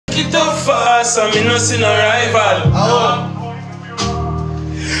it up fast, and me no see no rival.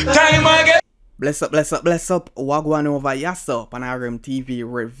 Time again. Bless up, bless up, bless up. Wagwan over Yasop on RMTV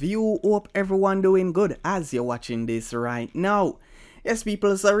review. Hope everyone doing good as you're watching this right now. Yes,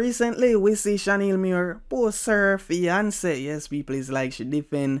 people, so recently we see Shaneil Muir post her fiancé. Yes, people, it's like she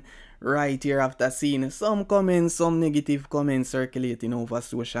defend right here after seeing some comments, some negative comments circulating over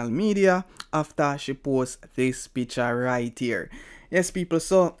social media after she posts this picture right here. Yes, people,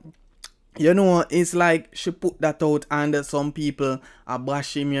 so you know, it's like she put that out and some people are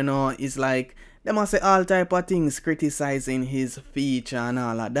bashing, you know, it's like they must say all type of things criticizing his feature and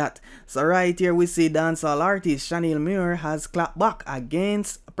all of that. So right here we see dancehall artist Shaneil Muir has clapped back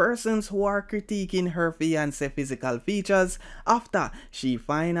against persons who are critiquing her fiancé physical features after she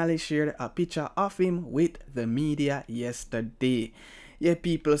finally shared a picture of him with the media yesterday. Yeah,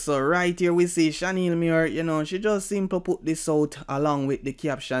 people, so right here we see Shaneil Muir, you know, she just simply put this out along with the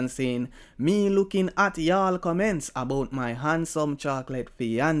caption saying, "Me looking at y'all comments about my handsome chocolate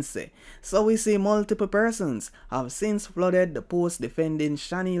fiancé." So we see multiple persons have since flooded the post defending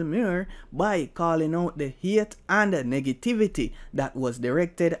Shaneil Muir by calling out the hate and the negativity that was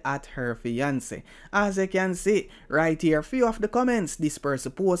directed at her fiancé. As you can see right here, few of the comments this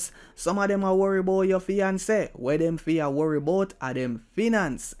person posts, some of them are worried about your fiancé, where them fear worry about are them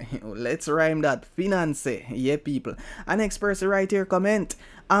finance. Let's rhyme that, finance. Yeah, people. And next person right here comment,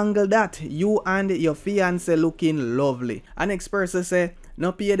 angle that you and your fiancé looking lovely. And next person say,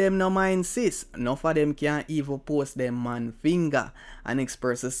 no pay them no mind sis, enough of them can't even post them man finger. And next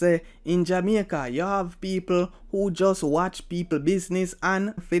person say, in Jamaica you have people who just watch people business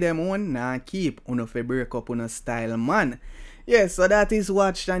and for them own nah keep uno fi break up uno style man. Yes, so that is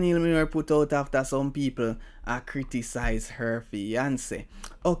what Shaneil Muir put out after some people criticize her fiancé.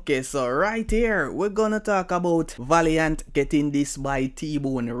 Okay, so right here we're gonna talk about Valiant getting this by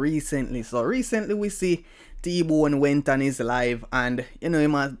Teebone recently. So recently we see Teebone went on his live and you know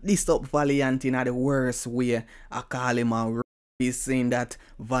him a dissed up Valiant in the worst way. I call him a he's saying that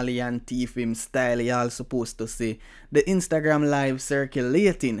Valiant thief him style, y'all supposed to say. The Instagram live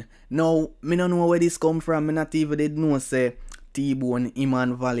circulating. Now, me don't know where this come from. Me not even did know say Teebone, him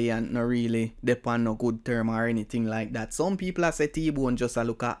and Valiant no really depend no good term or anything like that. Some people are say Teebone just a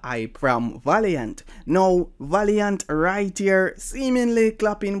look at hype from Valiant. Now, Valiant right here seemingly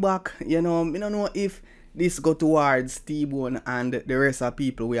clapping back. You know, me don't know if this go towards Teebone and the rest of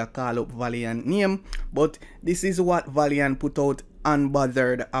people we are call up Valiant name, but this is what Valiant put out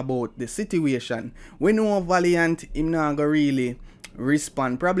unbothered about the situation. We know Valiant him not go really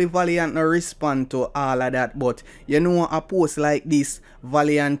respond, probably Valiant no respond to all of that, but you know a post like this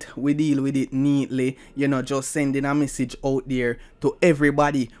Valiant we deal with it neatly, you know, just sending a message out there to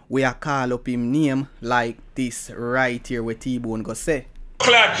everybody we are call up him name like this right here where Teebone go say.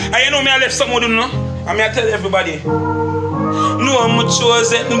 And you know me I left someone, you know, and me I tell everybody, no I'm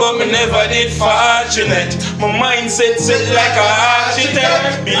chosen but me never did fortunate. My mindset set like a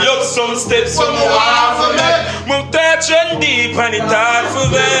architect. Build up some steps from one for me. My touch run deep and it hard for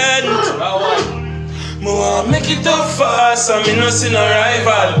vent. Me want make it up fast and me no see no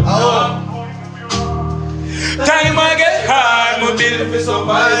rival. Time I get hard, my build for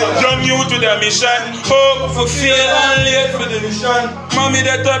survival. Jump you to the mission, hope for fail and late for the mission. Mommy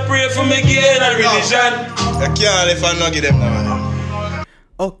that I pray for me gain a religion. I can't if I not give them now.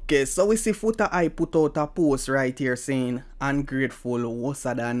 Okay, so we see Foota I put out a post right here saying ungrateful worse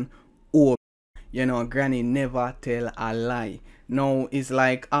than hope. You know, granny never tell a lie. Now it's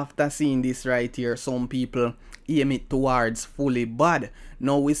like after seeing this right here, some people aim it towards Fully Bad.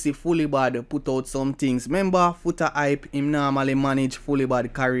 Now we see Fully Bad put out some things. Remember Foota Hype, him normally manage Fully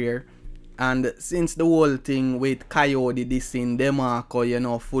Bad career. And since the whole thing with Coyote dissing Demarco, you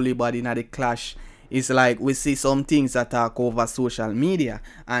know, Fully Bad in the clash, it's like we see some things that talk over social media.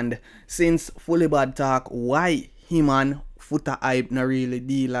 And since Fully Bad talk why him and Foota Hype not really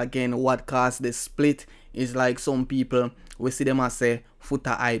deal again, what caused the split, is like some people we see them as say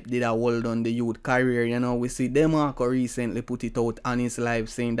Foota Hype did a hold on the youth career, you know. We see Demarco recently put it out on his live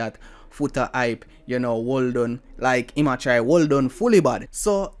saying that Foota Hype, you know, hold on, like him a try hold on Fully Bad.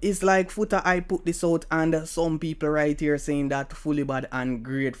 So it's like Foota Hype put this out and some people right here saying that Fully Bad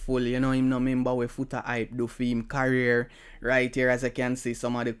ungrateful, you know, him no remember where Foota Hype do for him career. Right here as I can see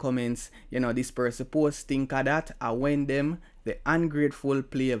some of the comments, you know, this person post think of that and when them the ungrateful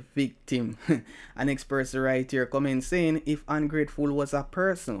play a victim. An next person right here comment saying if ungrateful was a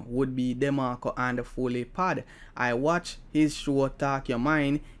person would be Demarco and Fully Bad. I watch his show Talk Your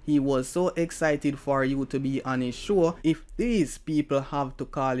Mind. He was so excited for you to be on his show. If these people have to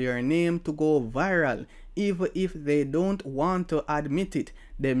call your name to go viral, even if they don't want to admit it,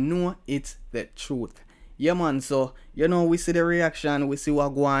 them know it's the truth. Yeah man, so you know we see the reaction, we see what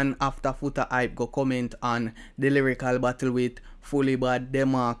go on after Foota hype go comment on the lyrical battle with Fully Bad,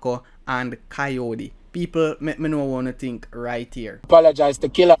 Demarco and Coyote. People make me know what to think right here. Apologize to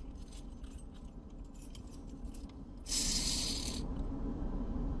Killer.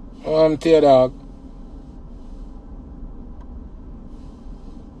 Tear dog.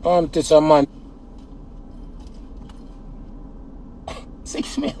 To some man.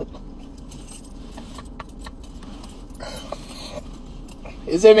 6 mil.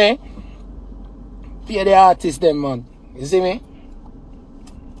 You see me? Pay the artist them, man. You see me?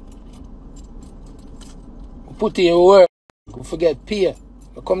 Put in your work. Don't forget pay.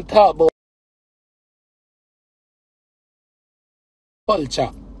 You come talk about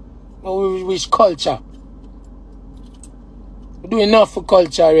culture. Which culture? We do enough for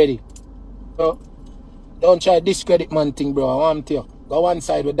culture already. So, don't try to discredit man thing, bro. I want to tell you. Go one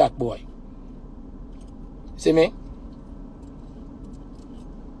side with that boy. See me?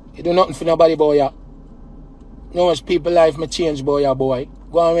 You do nothing for nobody, boy. Yeah. You know much people life may change, boy. Yeah, boy.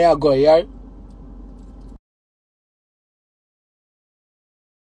 Go on where you go, yeah?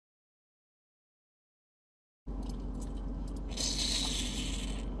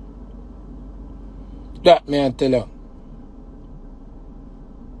 That me I tell you.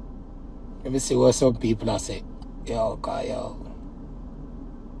 Let me see what some people are saying. Yo, God, yo.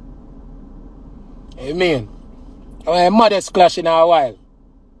 Hey, man. I'm a modest clash in a while.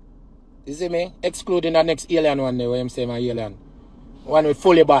 You see me? Excluding the next alien one there, where I'm saying my alien. One with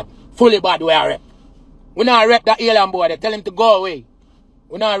Fully Bad. Fully Bad where I rep. We not rep that alien boy. They tell him to go away.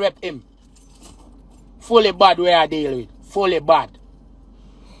 We not rep him. Fully Bad where I deal with. Fully Bad.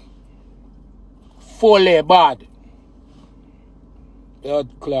 Fully Bad.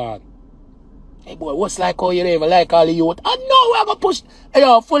 Blood clot. Hey boy, what's like how you never like all the youth? I know we're gonna push. Hey,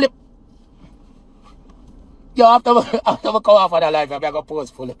 yo, Fully. Yo, after we come off of that life, I'm gonna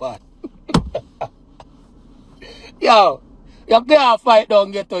post Fully Bad. Yo, you can't fight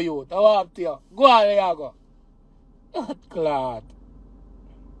down get to youth. I want to you. Go on, there you go. Blood clot.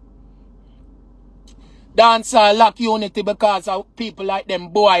 Dancehall lack unity because of people like them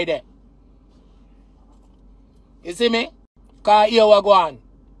boy there. You see me? Because here we go on.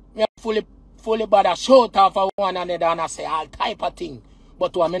 Me fully bad a shout off of one another and I say all type of thing.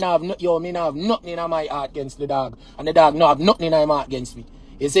 But I mean, have nothing in my heart against the dog. And the dog no have nothing in my heart against me.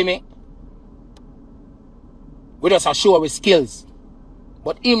 You see me? We just a show with skills.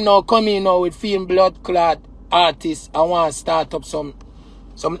 But him now come in now with film blood clad artists and want to start up some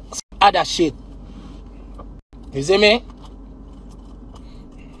other shit. You see me?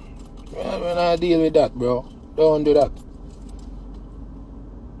 Yeah, when I deal with that, bro. Don't do that.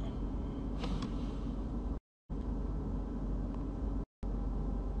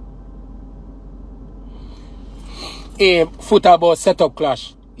 Hey, Foota about setup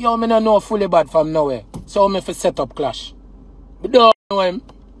clash. Yo, me don't know Fully Bad from nowhere. So me for setup clash. But don't know him.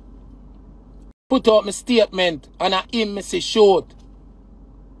 Put out my statement and I him me say short.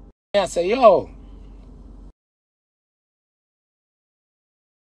 I say, yo.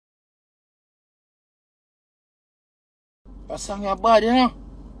 That song is bad, you know?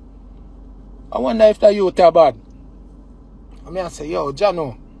 I wonder if that youth are bad. I say, yo,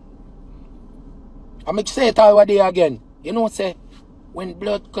 Jano. I say it all day again. You know, say, when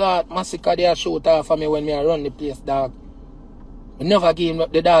blood clot massacre they shoot off for me when me run the place, dog. I never give him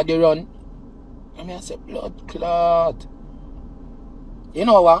the dog they run. I say, blood clot. You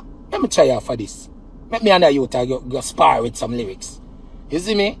know what? Let me try out for this. Let me and the youth go spar with some lyrics. You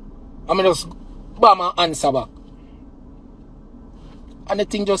see me? I'm just bomb and answer back. And the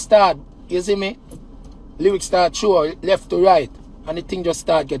thing just start, you see me? Lyrics start through left to right. And the thing just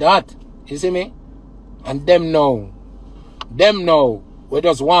start get hot. You see me? And them know. We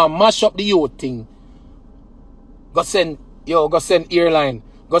just want to mash up the youth thing. Go send airline.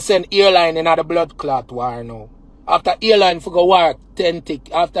 Go send airline in the blood clot war now. After airline for go war 10 tick.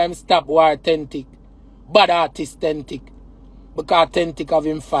 After him stop war 10 tick. Bad artist 10 tick. Because 10 tick have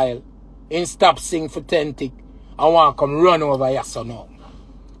him file. Him stop sing for 10 tick. I want to come run over here so now.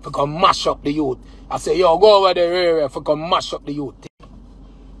 For come mash up the youth. I say, yo, go over the area for come mash up the youth.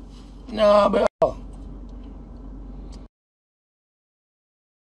 Nah, bro.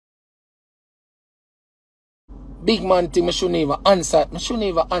 Big man thing, I shouldn't even answer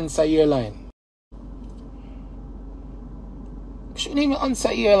airline.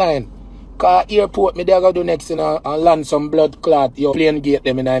 Because airport, me there go do next, you know, and land some blood clot. Yo, plane gate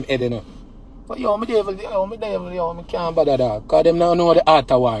them in my head, you know. But yo, me can't bother dog. Because them don't know the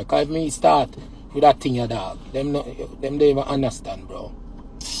art of war. Because if me start with that thing, dog, them don't even understand, bro.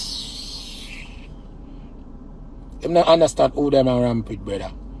 Him not understand who them are ramp with,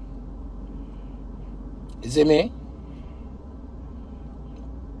 brother. You see me?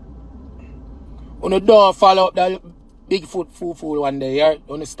 When you don't follow up that big fool one day, you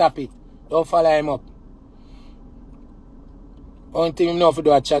want to stop it. Don't follow him up. Only thing him know for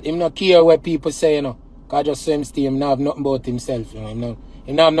do a chat, him not care what people say, you know. Cause just so him stay, him not have nothing about himself, you know.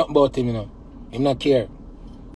 Him not have nothing about him, you know. Him not care.